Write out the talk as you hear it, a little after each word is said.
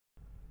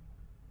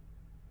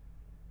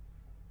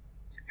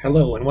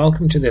Hello and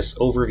welcome to this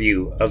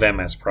overview of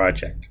MS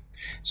Project.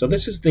 So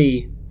this is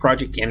the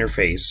project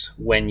interface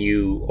when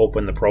you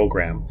open the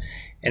program.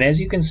 And as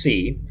you can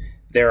see,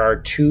 there are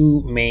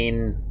two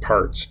main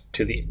parts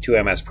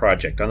to MS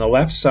Project. On the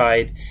left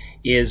side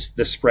is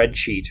the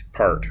spreadsheet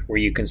part, where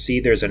you can see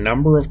there's a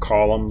number of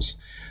columns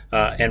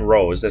and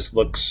rows. This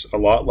looks a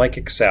lot like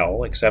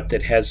Excel, except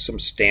it has some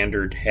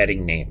standard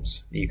heading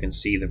names. You can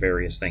see the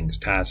various things: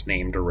 task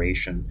name,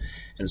 duration,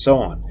 and so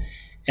on.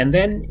 And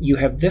then you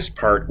have this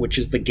part, which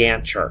is the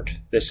Gantt chart.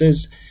 This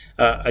is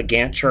a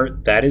Gantt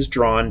chart that is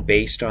drawn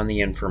based on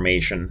the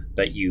information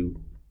that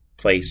you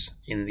place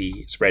in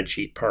the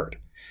spreadsheet part.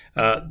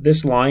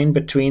 This line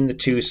between the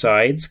two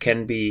sides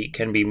can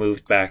be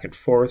moved back and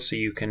forth, so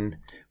you can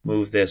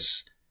move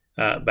this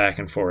back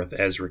and forth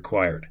as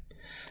required.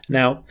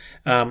 Now,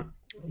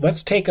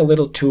 let's take a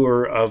little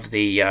tour of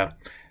the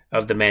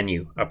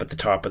menu up at the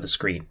top of the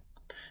screen.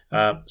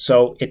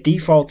 So it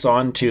defaults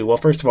onto, well,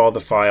 first of all,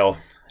 the File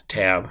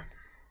tab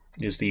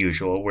is the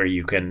usual, where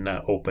you can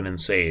open and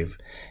save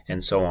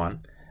and so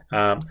on.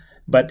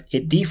 But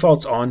it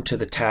defaults onto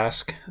the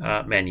task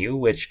menu,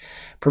 which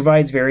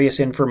provides various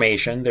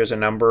information. There's a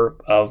number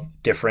of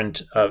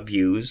different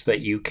views that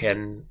you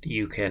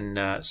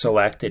can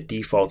select. It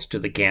defaults to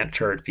the Gantt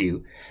chart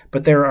view,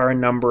 but there are a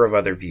number of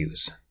other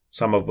views,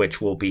 some of which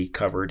will be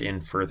covered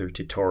in further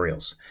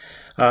tutorials.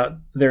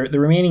 The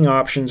remaining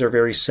options are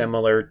very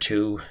similar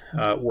to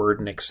Word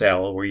and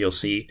Excel, where you'll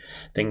see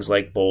things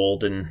like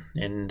bold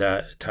and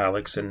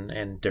italics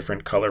and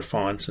different color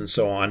fonts and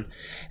so on,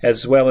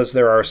 as well as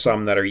there are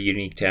some that are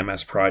unique to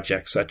MS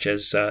Project, such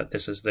as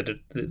this is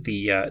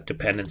the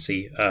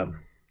dependency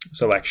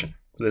selection.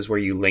 This is where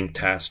you link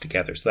tasks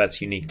together, so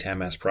that's unique to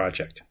MS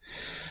Project.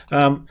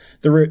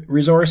 The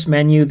resource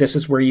menu, this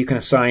is where you can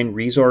assign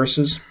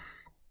resources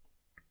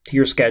to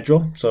your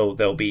schedule. So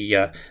there'll be,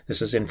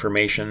 this is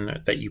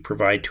information that you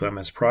provide to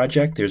MS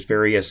Project. There's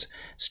various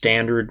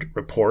standard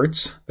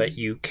reports that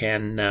you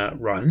can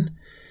run.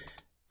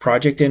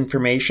 Project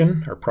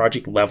information or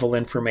project level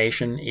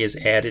information is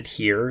added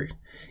here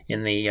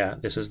in the,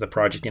 this is the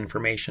project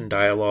information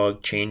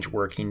dialog, change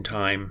working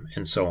time,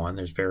 and so on.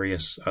 There's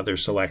various other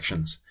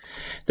selections.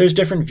 There's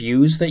different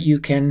views that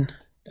you can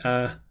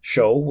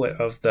show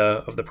of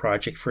the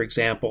project. For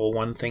example,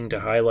 one thing to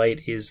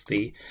highlight is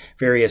the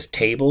various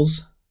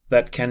tables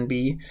that can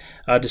be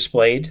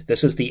displayed.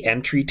 This is the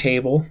entry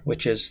table,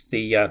 which is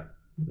the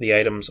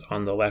items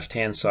on the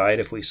left-hand side.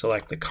 If we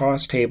select the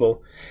cost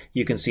table,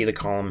 you can see the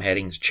column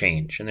headings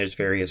change, and there's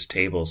various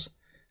tables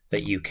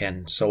that you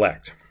can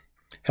select.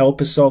 Help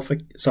is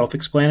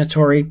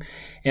self-explanatory,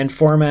 and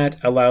format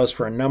allows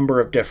for a number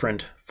of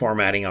different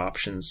formatting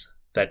options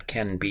that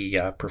can be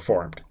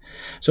performed.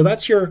 So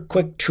that's your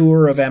quick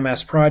tour of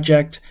MS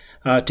Project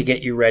to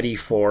get you ready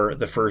for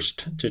the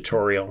first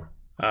tutorial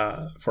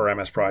for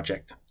MS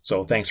Project.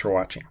 So thanks for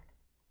watching.